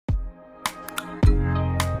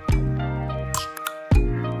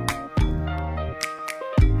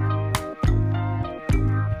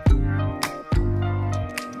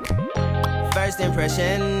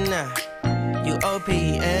impression. You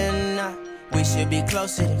OPN. We should be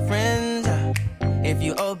closer than friends. If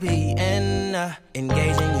you OPN,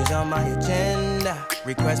 engaging you's on my agenda.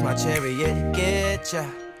 Request my chariot to get ya.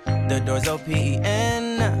 The door's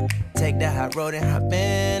OPN. Take that hot road and hop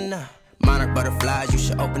in. Monarch butterflies, you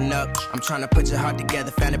should open up. I'm trying to put your heart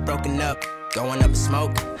together, found it broken up. Going up in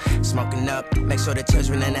smoke, smoking up. Make sure the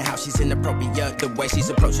children in the house, she's inappropriate. The way she's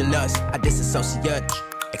approaching us, I disassociate.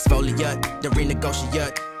 Exfoliate, the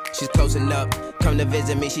renegotiate. She's closing up, come to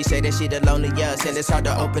visit me. She say that she the loneliest, and it's hard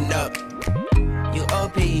to open up. You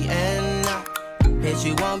OPN, bitch,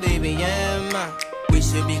 you want BBM. We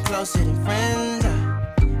should be closer than friends.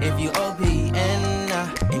 If you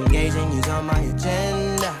OPN, engaging you's on my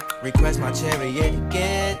agenda. Request my chariot to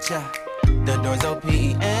get ya. The door's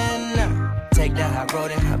OPN. Take that hot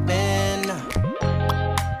road and hop in.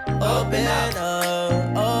 Open up,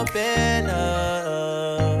 open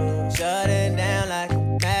up. Shut it down like a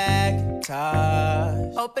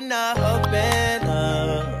Macintosh. Open up, open,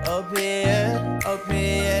 open.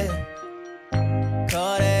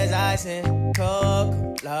 Cold as ice and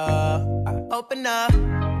Coca-Cola. Open up.